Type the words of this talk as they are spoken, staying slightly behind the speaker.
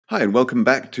Hi, and welcome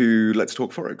back to Let's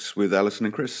Talk Forex with Alison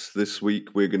and Chris. This week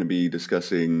we're going to be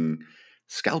discussing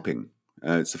scalping.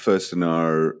 It's the first in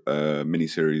our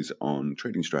mini-series on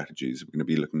trading strategies. We're going to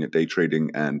be looking at day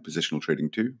trading and positional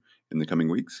trading too in the coming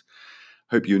weeks.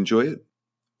 Hope you enjoy it.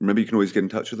 Remember, you can always get in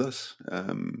touch with us.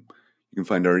 You can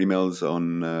find our emails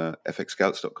on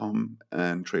fxscouts.com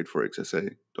and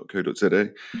tradeforexsa.co.za.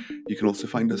 You can also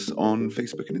find us on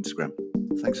Facebook and Instagram.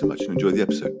 Thanks so much and enjoy the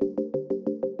episode.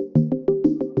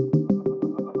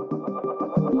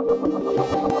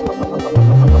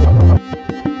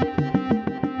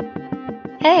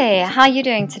 Hey, how are you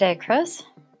doing today, Chris?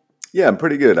 Yeah, I'm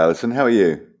pretty good, Alison. How are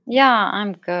you? Yeah,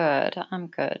 I'm good. I'm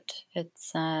good.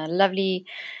 It's a lovely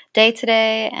day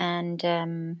today,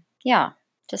 and yeah,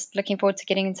 just looking forward to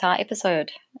getting into our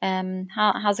episode.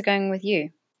 How's it going with you?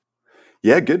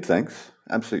 Yeah, good, thanks.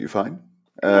 Absolutely fine.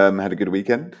 Good, Had a good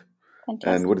weekend. And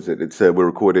fantastic. what is it? It's we're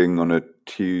recording on a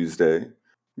Tuesday.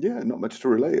 Yeah, not much to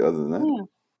relate other than that.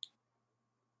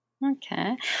 Yeah,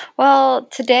 okay. Well,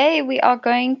 today we are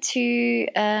going to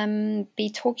be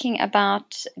talking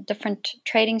about different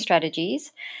trading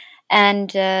strategies. And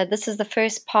this is the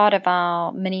first part of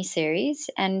our mini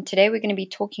series. And today we're going to be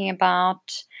talking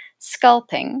about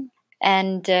scalping.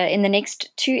 And in the next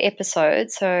two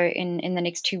episodes, so in the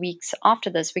next 2 weeks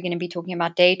after this, we're going to be talking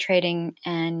about day trading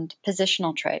and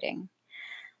positional trading.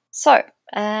 So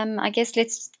I guess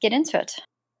let's get into it.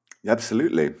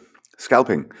 Absolutely.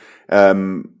 Scalping.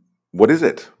 What is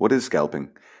it? What is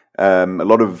scalping?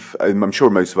 I'm sure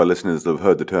most of our listeners have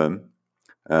heard the term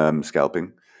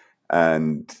scalping,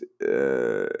 and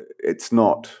it's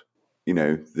not,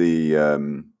 well,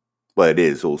 it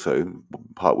is also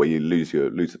part where you lose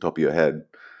the top of your head.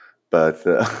 But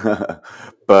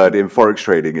but in forex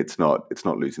trading, it's not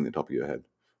losing the top of your head.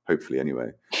 Hopefully,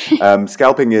 anyway.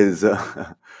 Scalping is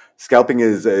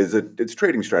it's a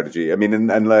trading strategy. I mean,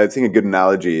 and I think a good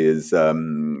analogy is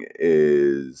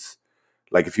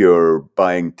like if you're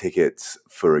buying tickets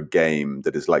for a game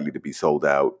that is likely to be sold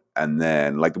out, and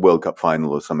then like the World Cup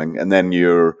final or something, and then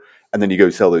you go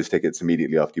sell those tickets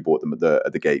immediately after you bought them at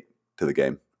the gate to the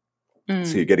game.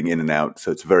 So you're getting in and out. So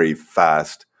it's a very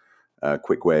fast,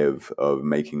 quick way of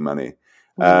making money.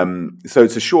 So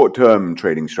it's a short-term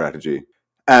trading strategy,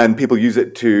 and people use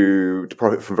it to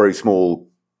profit from very small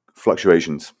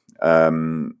fluctuations.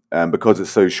 And because it's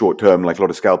so short-term, like a lot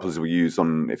of scalpers will use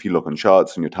if you look on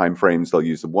charts and your time frames, they'll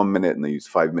use the 1 minute and they use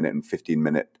 5 minute and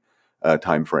 15-minute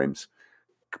time frames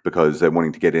because they're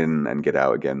wanting to get in and get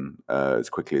out again as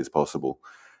quickly as possible.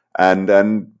 And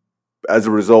as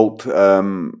a result,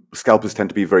 scalpers tend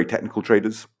to be very technical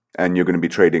traders, and you're going to be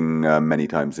trading many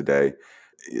times a day.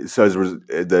 So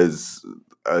there's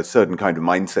a certain kind of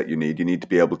mindset you need. You need to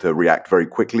be able to react very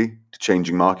quickly to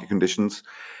changing market conditions,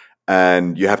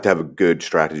 and you have to have a good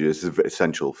strategy. This is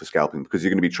essential for scalping because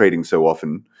you're going to be trading so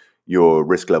often. Your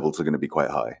risk levels are going to be quite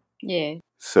high. Yeah,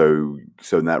 So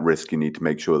in that risk, you need to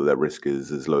make sure that risk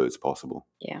is as low as possible.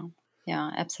 yeah,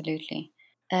 absolutely.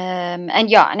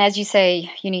 And as you say,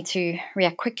 you need to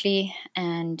react quickly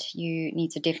and you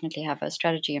need to definitely have a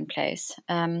strategy in place.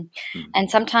 Mm. And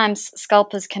sometimes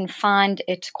scalpers can find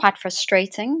it quite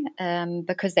frustrating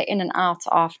because they're in and out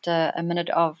after a minute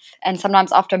and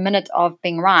sometimes after a minute of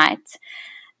being right.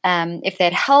 If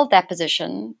they'd held that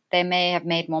position, they may have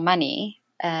made more money,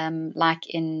 like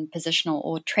in positional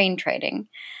or train trading.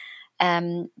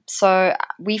 So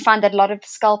we find that a lot of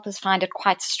scalpers find it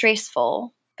quite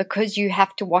stressful because you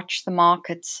have to watch the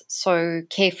markets so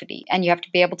carefully and you have to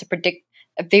be able to predict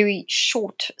a very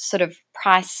short sort of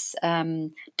price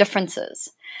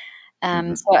differences.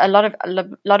 So a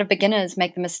lot of beginners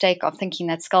make the mistake of thinking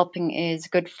that scalping is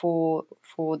good for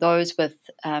those with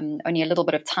only a little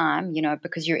bit of time,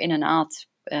 because you're in and out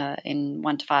in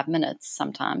 1 to 5 minutes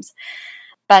sometimes.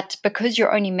 But because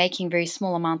you're only making very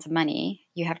small amounts of money,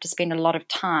 you have to spend a lot of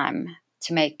time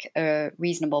to make a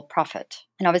reasonable profit.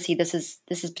 And obviously, this is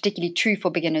particularly true for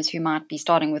beginners who might be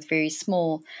starting with very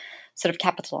small sort of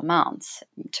capital amounts.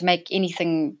 To make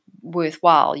anything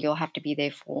worthwhile, you'll have to be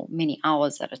there for many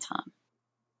hours at a time.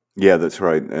 Yeah, that's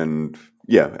right. And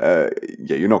you're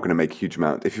not going to make a huge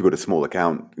amount if you've got a small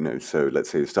account. So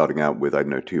let's say you're starting out with, I don't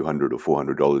know, $200 or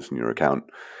 $400 in your account.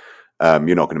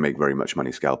 You're not going to make very much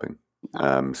money scalping.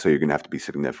 So you're going to have to be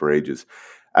sitting there for ages.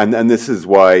 And this is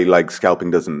why like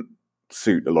scalping doesn't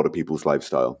suit a lot of people's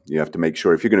lifestyle. You have to make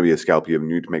sure if you're going to be a scalper, you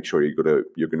need to make sure you're going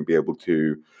to be able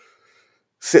to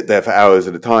sit there for hours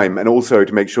at a time, and also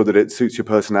to make sure that it suits your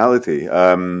personality.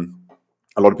 A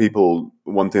lot of people,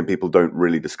 one thing people don't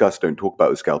talk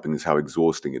about with scalping is how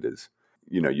exhausting it is.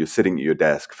 You're sitting at your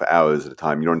desk for hours at a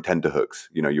time. You're on tenterhooks.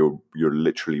 You're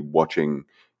literally watching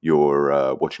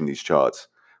watching these charts,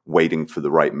 waiting for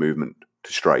the right movement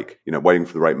to strike, waiting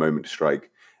for the right moment to strike.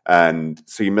 And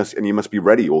so you must be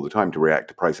ready all the time to react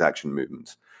to price action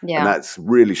movements. Yeah. And that's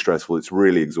really stressful. It's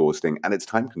really exhausting, and it's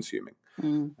time consuming.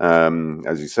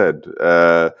 As you said,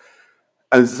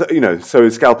 and so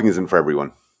scalping isn't for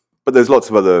everyone. But there's lots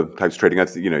of other types of trading.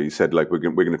 You said like we're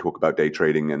going to talk about day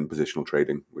trading and positional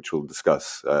trading, which we'll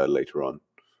discuss later on.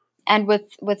 And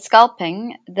with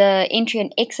scalping, the entry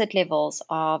and exit levels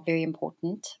are very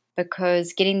important,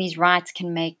 because getting these right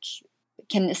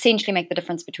can essentially make the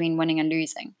difference between winning and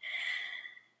losing.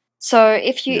 So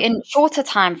if you in shorter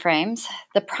time frames,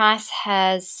 the price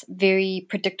has very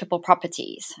predictable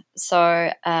properties.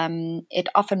 So it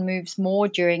often moves more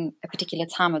during a particular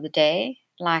time of the day,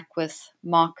 like with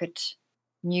market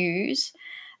news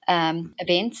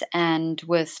events and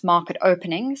with market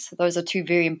openings. Those are two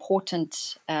very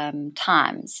important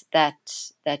times that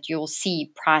you'll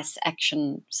see price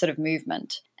action sort of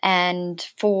movement. And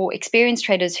for experienced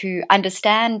traders who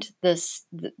understand these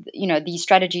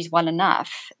strategies well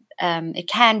enough, it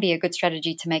can be a good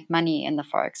strategy to make money in the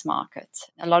Forex market.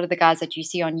 A lot of the guys that you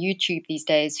see on YouTube these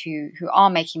days who are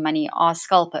making money are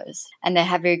scalpers, and they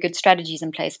have very good strategies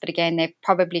in place. But again, they've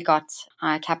probably got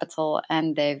higher capital,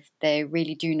 and they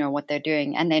really do know what they're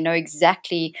doing, and they know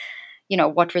exactly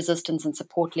what resistance and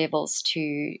support levels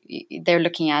they're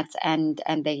looking at, and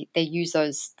they use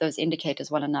those indicators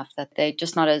well enough that they're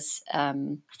just not as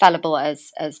fallible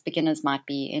as beginners might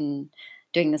be in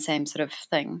doing the same sort of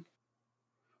thing.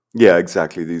 Yeah,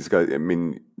 exactly. These guys, I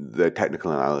mean, their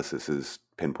technical analysis is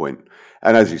pinpoint.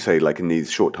 And as you say, like in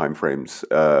these short time frames,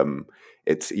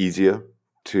 it's easier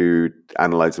to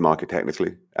analyze the market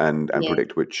technically and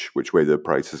predict which way the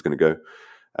price is going to go.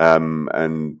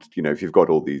 And if you've got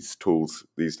all these tools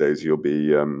these days, you'll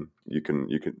be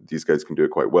these guys can do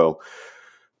it quite well.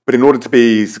 But in order to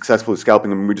be successful at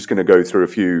scalping, we're just going to go through a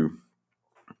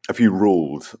few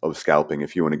rules of scalping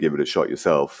if you want to give it a shot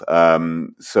yourself.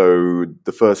 So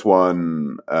the first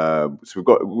one, so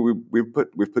we've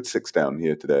put 6 down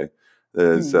here today.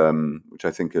 There's which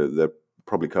I think that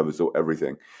probably covers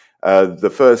everything.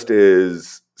 The first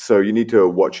is, so you need to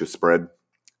watch your spread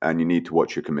and you need to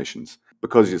watch your commissions,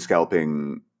 because you're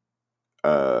scalping.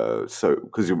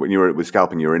 Because when you're with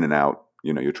scalping, you're in and out.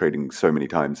 You're trading so many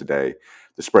times a day.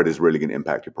 The spread is really going to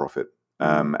impact your profit.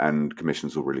 And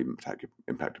commissions will really impact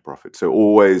your profit. So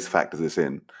always factor this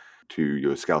in to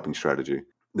your scalping strategy.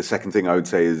 The second thing I would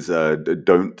say is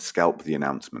don't scalp the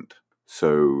announcement.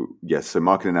 So yes, so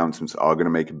market announcements are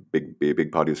going to be a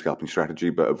big part of your scalping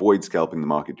strategy, but avoid scalping the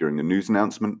market during the news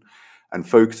announcement and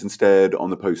focus instead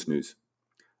on the post news.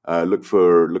 Look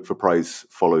for price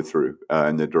follow through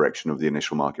in the direction of the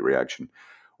initial market reaction,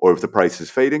 or if the price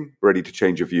is fading, ready to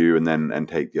change your view and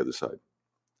take the other side.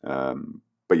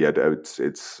 But yeah,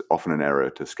 it's often an error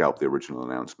to scalp the original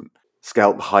announcement.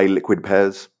 Scalp high liquid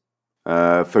pairs.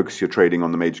 Focus your trading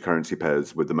on the major currency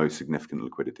pairs with the most significant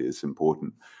liquidity. It's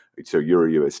important. So Euro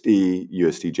USD,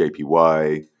 USD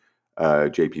JPY,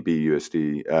 JPB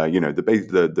USD.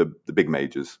 The big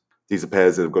majors. These are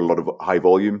pairs that have got a lot of high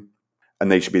volume, and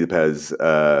they should be the pairs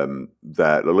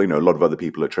that a lot of other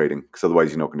people are trading, because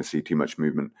otherwise you're not going to see too much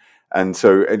movement. And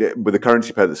so with a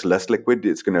currency pair that's less liquid,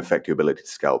 it's going to affect your ability to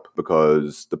scalp,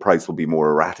 because the price will be more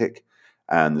erratic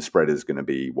and the spread is going to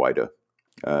be wider.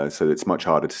 So it's much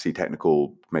harder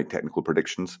to make technical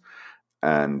predictions,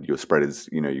 and your spread is,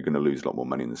 you're going to lose a lot more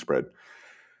money in the spread.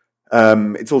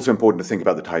 It's also important to think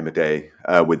about the time of day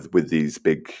with these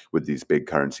big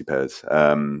currency pairs. There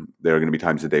are going to be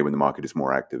times of day when the market is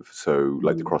more active. So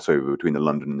like the crossover between the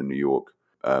London and the New York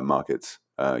markets,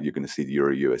 you're going to see the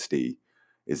Euro USD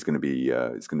is going to be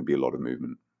it's going to be a lot of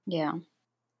movement.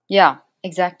 Yeah,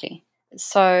 exactly.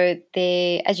 So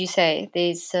there, as you say,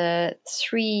 there's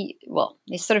three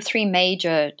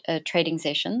major trading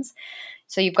sessions.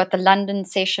 So you've got the London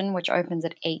session, which opens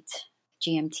at 8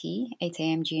 a.m.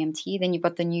 GMT. Then you've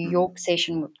got the New York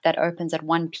session that opens at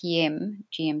 1 p.m.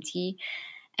 GMT.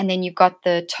 And then you've got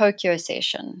the Tokyo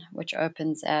session, which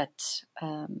opens at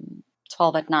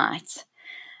 12 at night,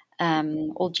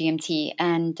 all GMT.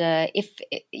 And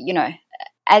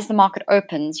as the market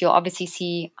opens, you'll obviously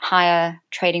see higher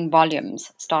trading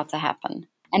volumes start to happen.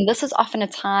 And this is often a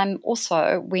time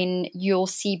also when you'll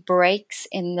see breaks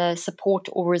in the support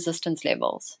or resistance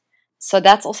levels. So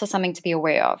that's also something to be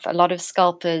aware of. A lot of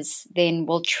scalpers then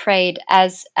will trade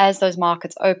as those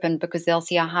markets open, because they'll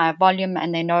see a higher volume,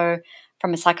 and they know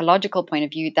from a psychological point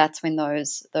of view that's when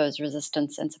those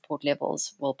resistance and support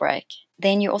levels will break.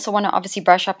 Then you also want to obviously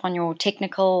brush up on your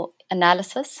technical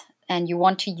analysis, and you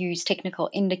want to use technical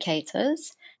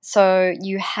indicators. So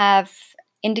you have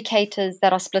indicators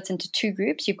that are split into two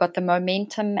groups. You've got the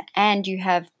momentum and you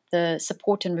have the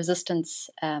support and resistance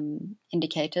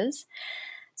indicators.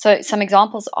 So some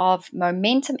examples of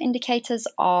momentum indicators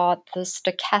are the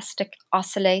stochastic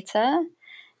oscillator,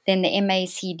 then the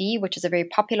MACD, which is a very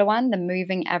popular one, the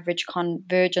moving average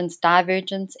convergence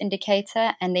divergence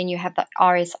indicator, and then you have the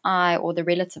RSI, or the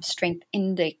relative strength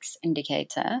index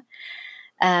indicator.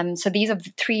 So these are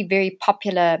three very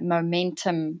popular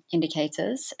momentum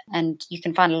indicators, and you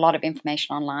can find a lot of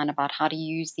information online about how to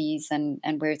use these and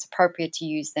where it's appropriate to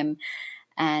use them,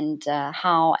 and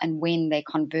how and when they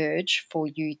converge for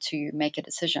you to make a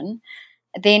decision.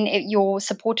 Then your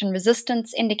support and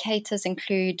resistance indicators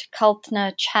include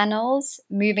Keltner channels,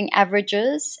 moving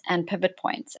averages, and pivot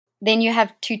points. Then you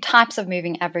have two types of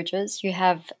moving averages. You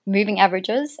have moving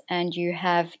averages and you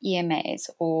have EMAs,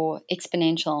 or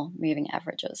exponential moving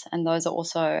averages. And those are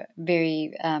also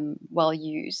very well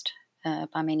used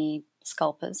by many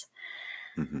scalpers.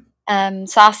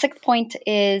 So our sixth point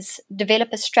is develop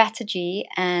a strategy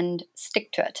and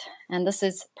stick to it. And this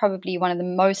is probably one of the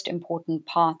most important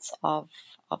parts of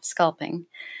scalping.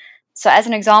 So as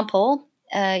an example,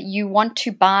 you want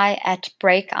to buy at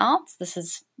breakouts.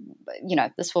 This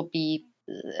will be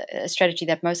a strategy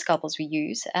that most scalpers will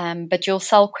use, but you'll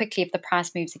sell quickly if the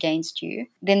price moves against you.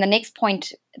 Then the next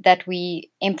point that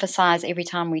we emphasize every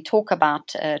time we talk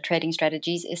about trading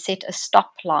strategies is set a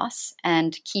stop loss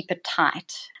and keep it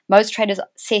tight. Most traders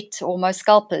most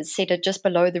scalpers set it just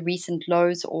below the recent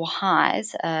lows or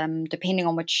highs, depending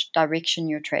on which direction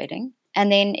you're trading.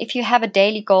 And then if you have a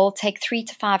daily goal, take 3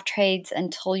 to 5 trades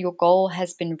until your goal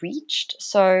has been reached.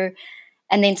 And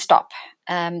then stop.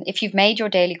 If you've made your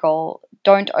daily goal,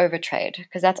 don't overtrade,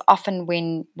 because that's often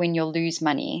when you'll lose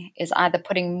money, is either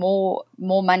putting more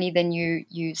money than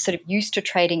you sort of used to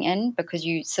trading in because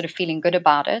you sort of feeling good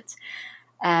about it,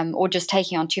 or just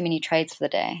taking on too many trades for the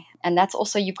day. And that's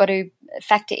also, you've got to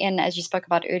factor in, as you spoke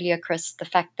about earlier, Chris, the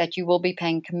fact that you will be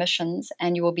paying commissions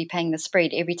and you will be paying the spread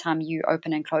every time you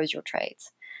open and close your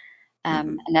trades.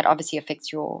 And that obviously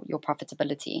affects your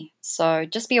profitability. So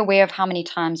just be aware of how many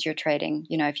times you're trading,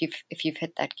 if you've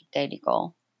hit that daily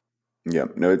goal. Yeah,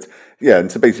 no,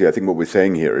 and so basically, I think what we're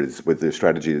saying here is, with the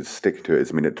strategy to stick to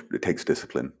it, it takes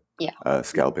discipline. Yeah.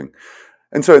 Scalping.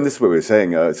 And so, and this is what we were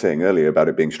saying earlier about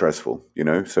it being stressful,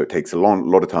 so it takes a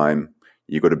lot of time.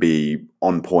 You've got to be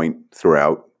on point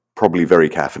throughout, probably very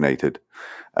caffeinated,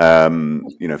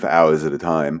 for hours at a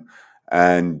time.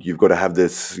 And you've got to have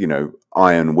this,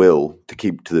 iron will to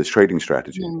keep to this trading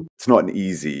strategy. It's not an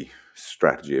easy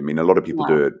strategy. I mean, a lot of people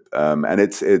do it, and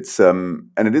it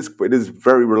is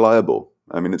very reliable.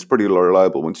 I mean, it's pretty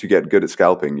reliable. Once you get good at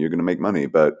scalping, you're going to make money,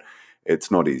 but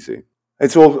it's not easy.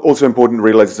 It's also important to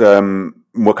realize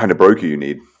what kind of broker you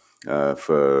need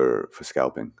for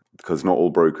scalping, because not all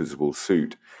brokers will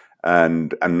suit.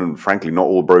 And frankly, not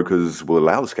all brokers will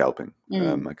allow scalping.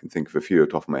 I can think of a few off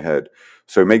the top of my head.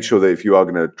 So make sure that if you are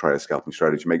going to try a scalping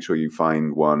strategy, make sure you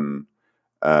find one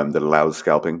that allows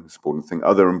scalping. It's an important thing.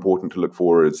 Other important to look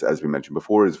for is, as we mentioned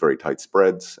before, is very tight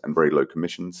spreads and very low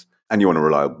commissions. And you want a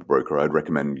reliable broker. I'd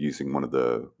recommend using one of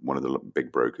the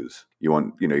big brokers. You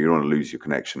don't want to lose your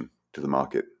connection to the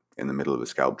market in the middle of a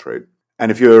scalp trade.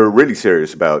 And if you're really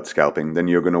serious about scalping, then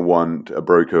you're going to want a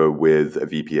broker with a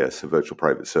VPS, a virtual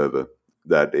private server,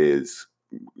 that is,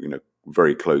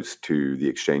 very close to the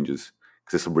exchanges,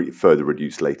 because this will further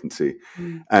reduce latency.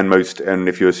 And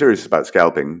if you're serious about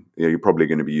scalping, you're probably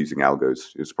going to be using algos.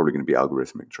 It's probably going to be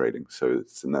algorithmic trading.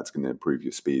 And that's going to improve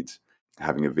your speeds,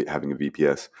 having a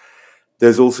VPS.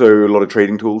 There's also a lot of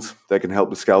trading tools that can help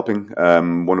with scalping.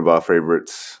 One of our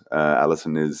favorites,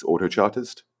 Alison, is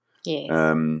AutoChartist. Yes.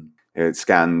 It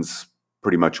scans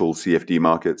pretty much all CFD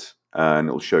markets, and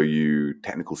it'll show you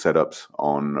technical setups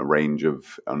on a range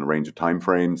of time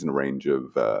frames and a range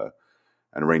of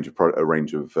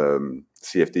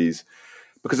CFDs.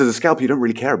 Because as a scalper, you don't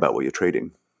really care about what you're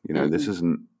trading. This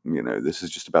isn't. This is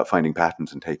just about finding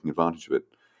patterns and taking advantage of it.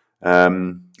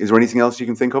 Is there anything else you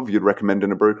can think of you'd recommend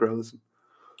in a broker, Alison?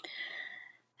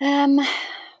 Well,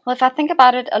 if I think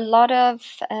about it, a lot of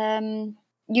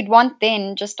you'd want,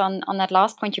 then, just on that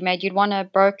last point you made, you'd want a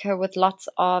broker with lots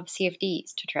of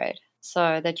CFDs to trade,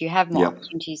 so that you have more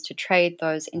opportunities to trade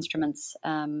those instruments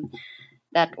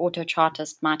that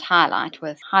AutoChartist might highlight,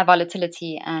 with high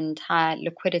volatility and high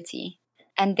liquidity.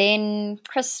 And then,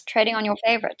 Chris, trading on your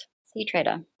favorite,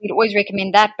 CTrader. We'd always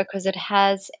recommend that because it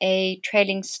has a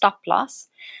trailing stop loss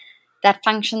that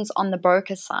functions on the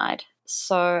broker side.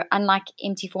 So unlike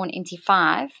MT4 and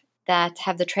MT5 that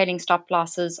have the trailing stop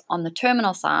losses on the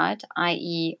terminal side,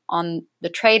 i.e. on the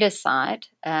trader's side,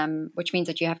 which means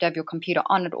that you have to have your computer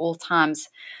on at all times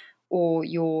or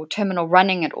your terminal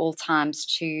running at all times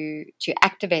to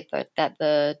activate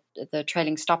the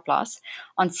trailing stop loss.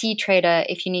 On CTrader,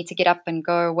 if you need to get up and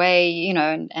go away,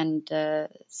 and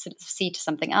see to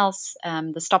something else,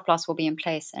 the stop loss will be in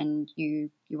place, and you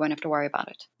won't have to worry about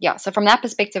it. Yeah. So from that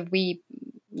perspective, we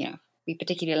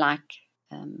particularly like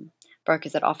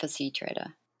brokers that offer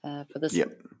CTrader for this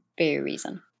very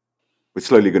reason. We're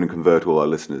slowly going to convert all our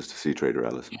listeners to CTrader,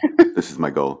 Alison. This is my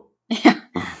goal. Yeah.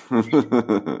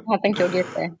 I think you'll get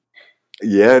there.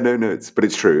 Yeah, no, but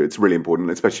it's true. It's really important,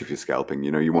 especially if you're scalping.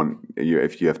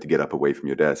 If you have to get up away from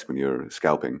your desk when you're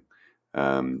scalping,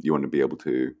 you want to be able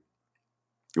to.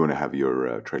 You want to have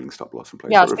your trailing stop loss in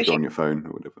place, or if you're on your phone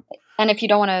or whatever. And if you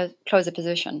don't want to close a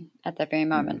position at that very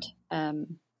moment.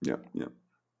 Yeah.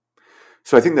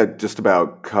 So I think that just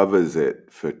about covers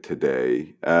it for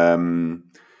today.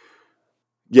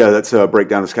 That's a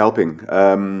breakdown of scalping.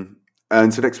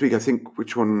 And so next week, I think,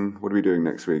 what are we doing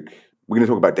next week? We're going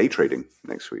to talk about day trading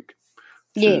next week,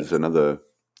 which is another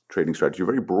trading strategy, a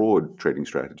very broad trading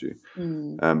strategy.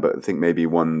 But I think maybe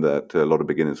one that a lot of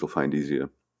beginners will find easier.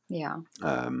 Yeah.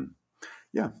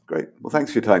 Great. Well,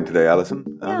 thanks for your time today, Alison.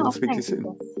 We'll speak to you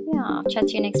soon. Yeah, I'll chat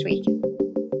to you next week.